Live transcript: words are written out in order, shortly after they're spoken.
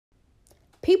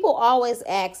People always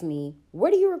ask me,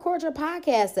 where do you record your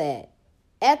podcast at?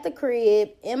 At the crib,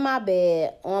 in my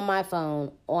bed, on my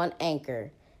phone, on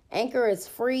Anchor. Anchor is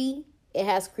free. It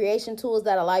has creation tools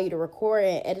that allow you to record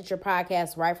and edit your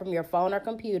podcast right from your phone or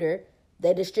computer.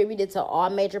 They distribute it to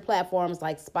all major platforms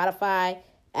like Spotify,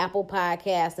 Apple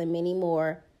Podcasts, and many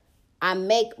more. I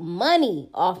make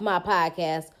money off my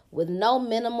podcast with no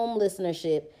minimum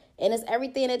listenership. And it's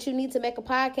everything that you need to make a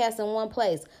podcast in one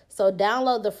place. So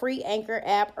download the free Anchor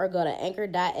app or go to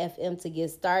anchor.fm to get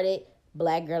started.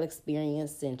 Black Girl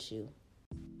Experience sent you.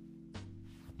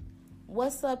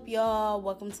 What's up, y'all?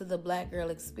 Welcome to the Black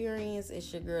Girl Experience.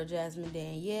 It's your girl, Jasmine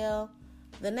Danielle.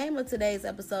 The name of today's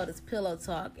episode is Pillow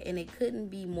Talk, and it couldn't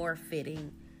be more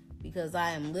fitting because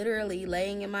I am literally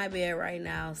laying in my bed right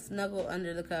now, snuggled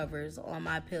under the covers on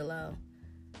my pillow.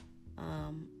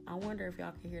 I wonder if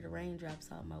y'all can hear the raindrops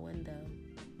out my window.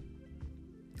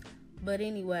 But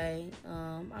anyway,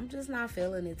 I'm just not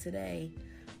feeling it today.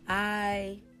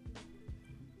 I'm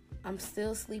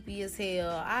still sleepy as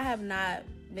hell. I have not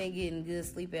been getting good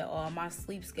sleep at all. My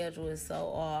sleep schedule is so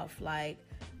off. Like,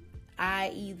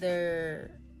 I either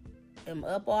am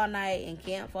up all night and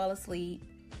can't fall asleep,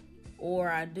 or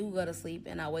I do go to sleep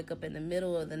and I wake up in the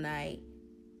middle of the night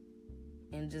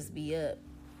and just be up.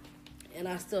 And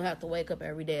I still have to wake up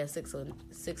every day at 6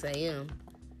 a.m.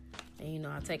 And,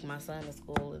 I take my son to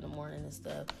school in the morning and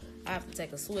stuff. I have to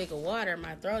take a swig of water.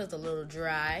 My throat is a little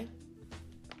dry.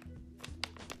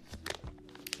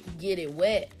 Get it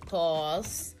wet,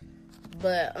 pause.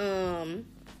 But, so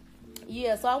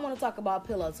I want to talk about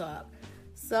pillow talk.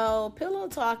 So, pillow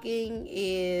talking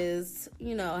is,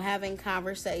 having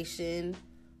conversation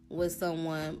with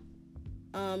someone,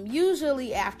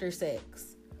 usually after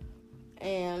sex.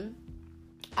 And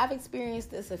I've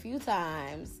experienced this a few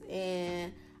times,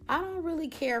 and I don't really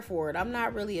care for it. I'm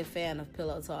not really a fan of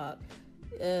pillow talk.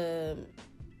 It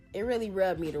really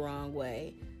rubbed me the wrong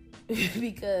way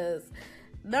because,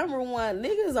 number one,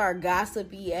 niggas are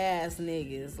gossipy ass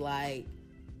niggas. Like,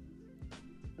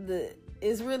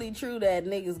 it's really true that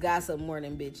niggas gossip more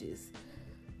than bitches.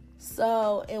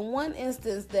 So, in one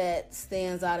instance that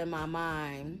stands out in my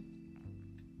mind,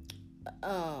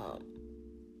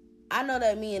 I know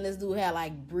that me and this dude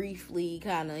had, briefly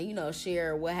kind of,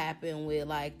 share what happened with,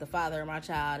 the father of my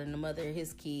child and the mother of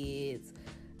his kids.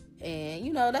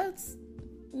 And, that's,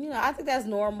 I think that's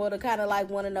normal to kind of,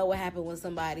 want to know what happened with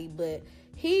somebody. But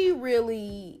he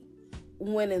really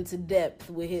went into depth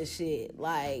with his shit.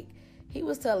 He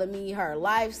was telling me her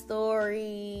life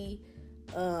story,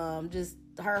 just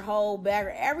her whole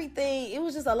background, everything. It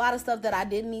was just a lot of stuff that I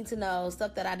didn't need to know,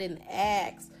 stuff that I didn't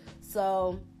ask.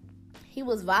 So he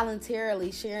was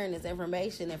voluntarily sharing this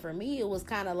information. And for me, it was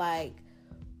kind of like,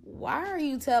 why are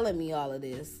you telling me all of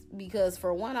this? Because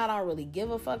for one, I don't really give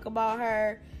a fuck about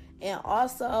her. And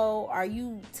also, are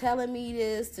you telling me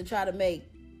this to try to make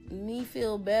me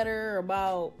feel better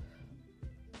about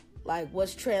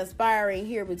what's transpiring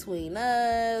here between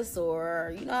us?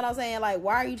 Or, you know what I'm saying?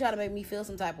 Why are you trying to make me feel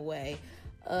some type of way?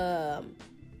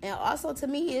 And also, to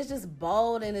me, it's just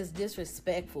bold and it's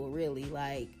disrespectful, really.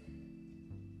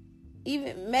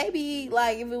 Even maybe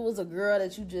if it was a girl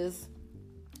that you just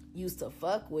used to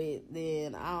fuck with,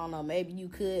 then I don't know, maybe you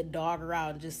could dog her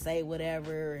out and just say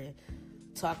whatever and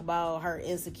talk about her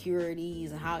insecurities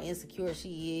and how insecure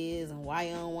she is and why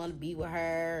you don't want to be with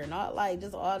her and all,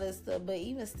 just all this stuff. But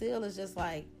even still, it's just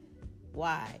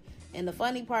why? And the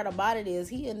funny part about it is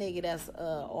he a nigga that's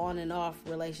on and off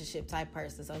relationship type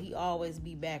person, so he always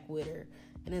be back with her.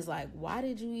 And it's why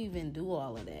did you even do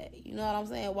all of that? You know what I'm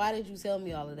saying? Why did you tell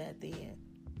me all of that then?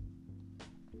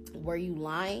 Were you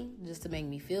lying just to make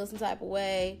me feel some type of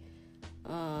way?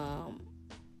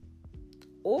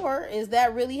 Or is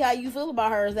that really how you feel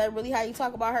about her? Is that really how you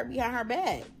talk about her behind her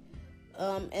back?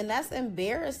 And that's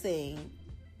embarrassing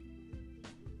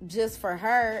just for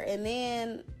her. And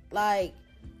then,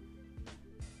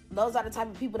 those are the type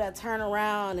of people that turn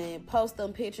around and post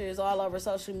them pictures all over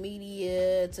social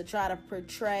media to try to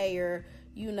portray or,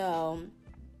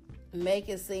 make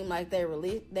it seem like their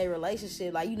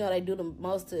relationship, they do the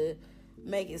most to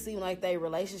make it seem like their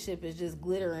relationship is just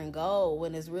glitter and gold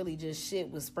when it's really just shit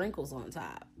with sprinkles on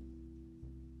top.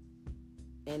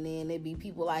 And then it'd be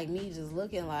people like me just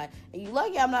looking and you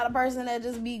lucky I'm not a person that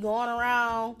just be going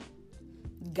around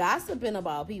gossiping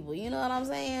about people, you know what I'm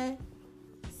saying?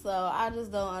 So I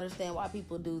just don't understand why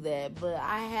people do that. But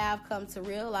I have come to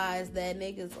realize that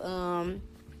niggas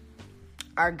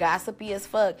are gossipy as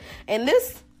fuck. And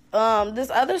this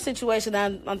other situation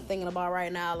I'm thinking about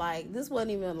right now, this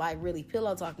wasn't even really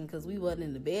pillow talking because we wasn't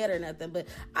in the bed or nothing. But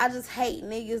I just hate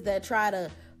niggas that try to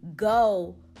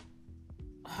go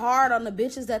hard on the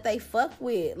bitches that they fuck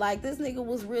with. Like, this nigga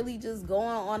was really just going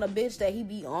on a bitch that he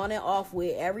be on and off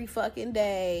with every fucking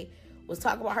day, was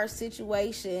talking about her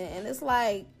situation, and it's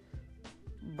like,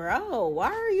 bro,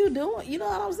 why are you doing, you know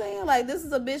what I'm saying? Like, this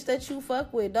is a bitch that you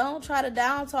fuck with. Don't try to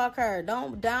down talk her.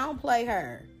 Don't downplay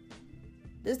her.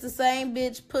 This the same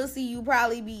bitch pussy you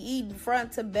probably be eating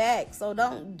front to back, so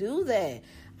don't do that.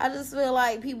 I just feel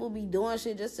like people be doing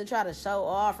shit just to try to show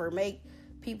off or make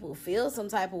people feel some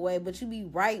type of way, but you be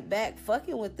right back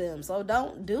fucking with them, so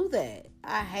don't do that.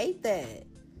 I hate that.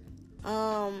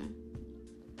 I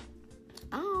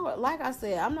don't, like I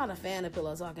said, I'm not a fan of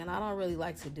pillow talking. I don't really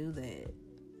like to do that.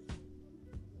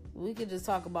 We could just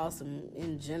talk about some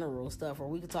in general stuff, or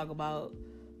we could talk about,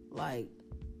 like,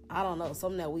 I don't know,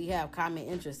 something that we have common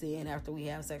interest in after we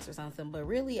have sex or something. But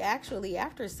really, actually,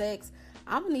 after sex,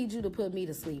 I'm gonna need you to put me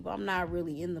to sleep. I'm not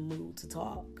really in the mood to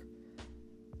talk.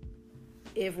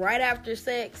 If right after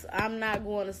sex I'm not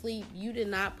going to sleep, you did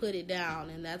not put it down,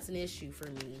 and that's an issue for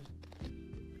me.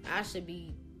 I should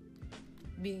be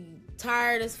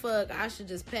tired as fuck. I should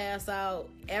just pass out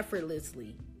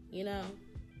effortlessly, you know?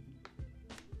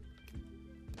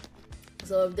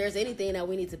 So if there's anything that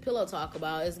we need to pillow talk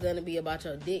about, it's gonna be about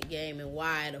your dick game and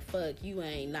why the fuck you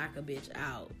ain't knock a bitch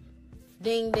out.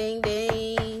 Ding, ding,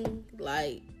 ding.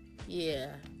 Like, yeah.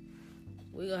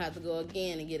 We gonna have to go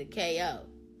again and get a KO.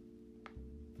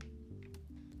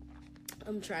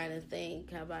 I'm trying to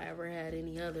think, have I ever had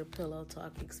any other pillow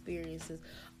talk experiences?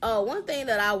 Oh, one thing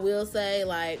that I will say,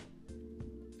 like,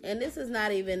 and this is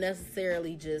not even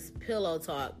necessarily just pillow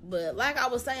talk, but like I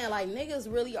was saying, like,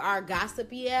 niggas really are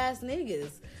gossipy ass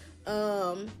niggas.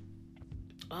 Oh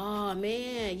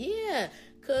man, yeah.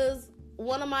 Cause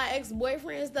one of my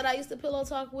ex-boyfriends that I used to pillow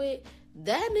talk with,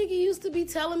 that nigga used to be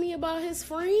telling me about his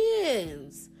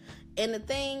friends. And the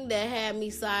thing that had me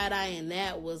side-eyeing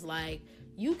that was like,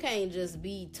 you can't just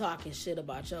be talking shit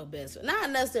about your best friend.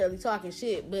 Not necessarily talking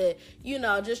shit, but, you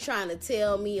know, just trying to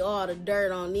tell me all the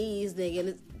dirt on these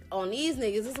niggas.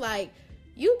 It's like,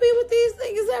 you be with these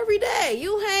niggas every day.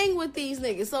 You hang with these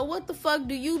niggas. So what the fuck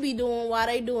do you be doing while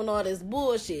they doing all this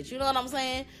bullshit? You know what I'm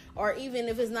saying? Or even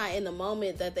if it's not in the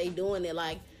moment that they doing it,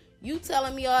 like, you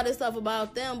telling me all this stuff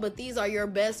about them, but these are your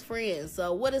best friends.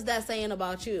 So what is that saying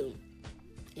about you?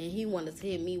 And he wanted to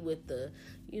hit me with the,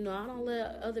 you know, I don't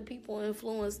let other people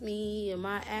influence me and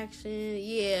my action.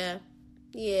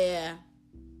 Yeah,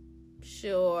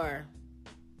 sure.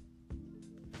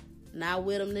 Not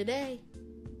with him today.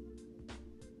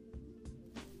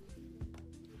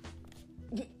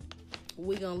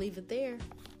 We gonna leave it there.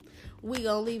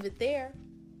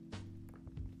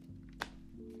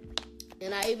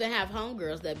 And I even have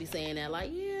homegirls that be saying that, like,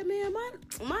 yeah, man,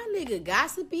 my nigga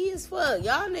gossipy as fuck.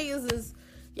 Y'all niggas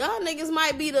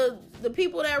might be the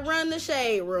people that run the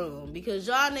shade room, because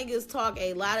y'all niggas talk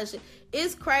a lot of shit.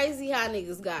 It's crazy how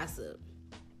niggas gossip.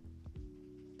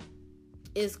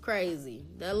 It's crazy.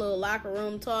 That little locker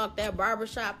room talk, that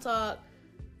barbershop talk,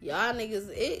 y'all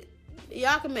niggas,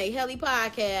 y'all can make helly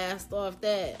podcast off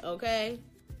that, okay?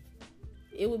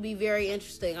 It would be very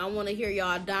interesting. I want to hear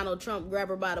y'all Donald Trump grab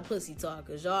her by the pussy talk,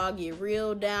 because y'all get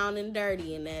real down and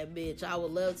dirty in that bitch. I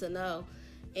would love to know.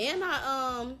 And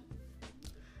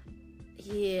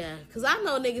yeah, because I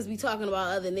know niggas be talking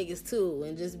about other niggas too,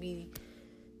 and just be,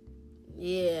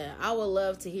 yeah, I would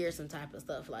love to hear some type of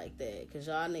stuff like that, because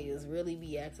y'all niggas really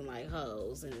be acting like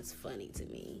hoes, and it's funny to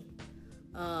me.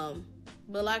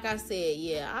 But like I said,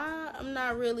 yeah, I'm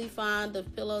not really fond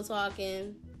of pillow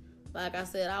talking. Like I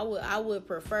said, I would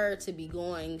prefer to be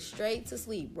going straight to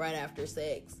sleep right after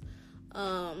sex.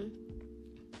 And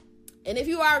if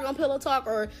you are gonna pillow talk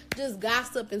or just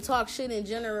gossip and talk shit in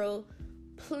general,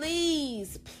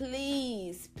 please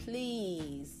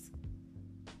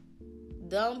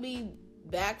don't be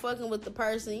back fucking with the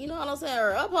person, you know what I'm saying?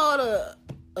 Or uphold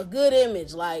a good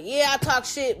image. Like, yeah, I talk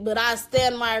shit, but I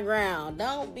stand my ground.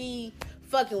 Don't be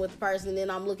fucking with the person, then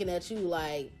I'm looking at you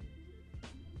like,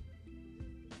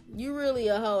 you really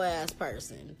a hoe ass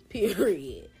person,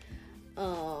 period.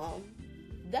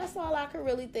 That's all I can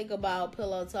really think about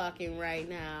pillow talking right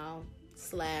now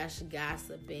 /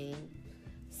 gossiping.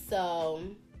 So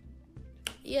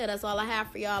yeah, that's all I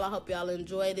have for y'all. I hope y'all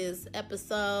enjoy this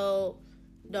episode.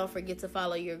 Don't forget to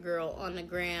follow your girl on the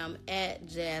gram at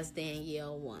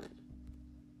JazzDanielle1.